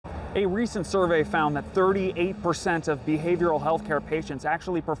A recent survey found that 38% of behavioral health care patients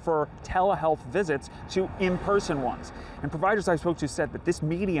actually prefer telehealth visits to in-person ones. And providers I spoke to said that this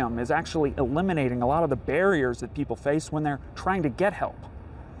medium is actually eliminating a lot of the barriers that people face when they're trying to get help.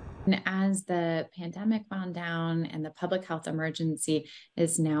 And as the pandemic wound down and the public health emergency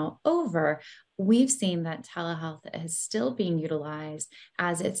is now over, we've seen that telehealth is still being utilized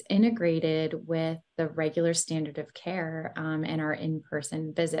as it's integrated with the regular standard of care and our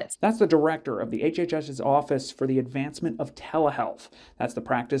in-person visits. That's the director of the HHS's Office for the Advancement of Telehealth. That's the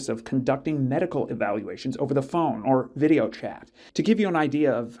practice of conducting medical evaluations over the phone or video chat. To give you an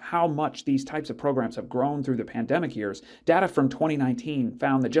idea of how much these types of programs have grown through the pandemic years, data from 2019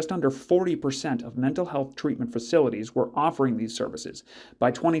 found that just under 40% of mental health treatment facilities were offering these services.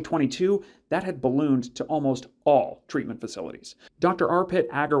 By 2022, that had ballooned to almost all treatment facilities. Dr. Arpit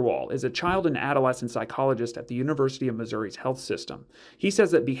Agarwal is a child and adolescent psychologist at the University of Missouri's health system. He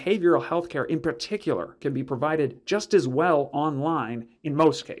says that behavioral health care in particular can be provided just as well online in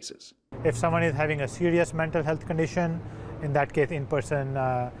most cases. If someone is having a serious mental health condition, in that case in-person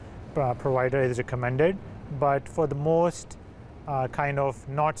provider is recommended. But for the most kind of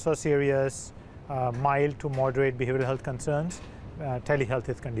not so serious, mild to moderate behavioral health concerns, telehealth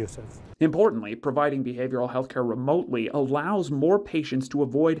is conducive. Importantly, providing behavioral health care remotely allows more patients to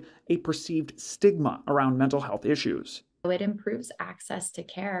avoid a perceived stigma around mental health issues. It improves access to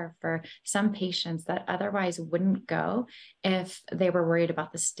care for some patients that otherwise wouldn't go if they were worried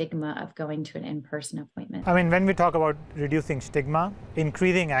about the stigma of going to an in-person appointment. I mean, when we talk about reducing stigma,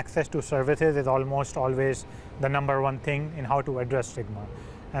 increasing access to services is almost always the number one thing in how to address stigma.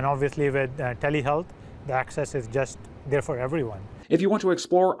 And obviously with telehealth, the access is just there for everyone. If you want to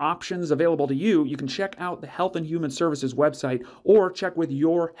explore options available to you, you can check out the Health and Human Services website or check with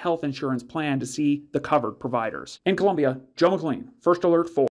your health insurance plan to see the covered providers. In Columbia, Joe McLean, First Alert 4.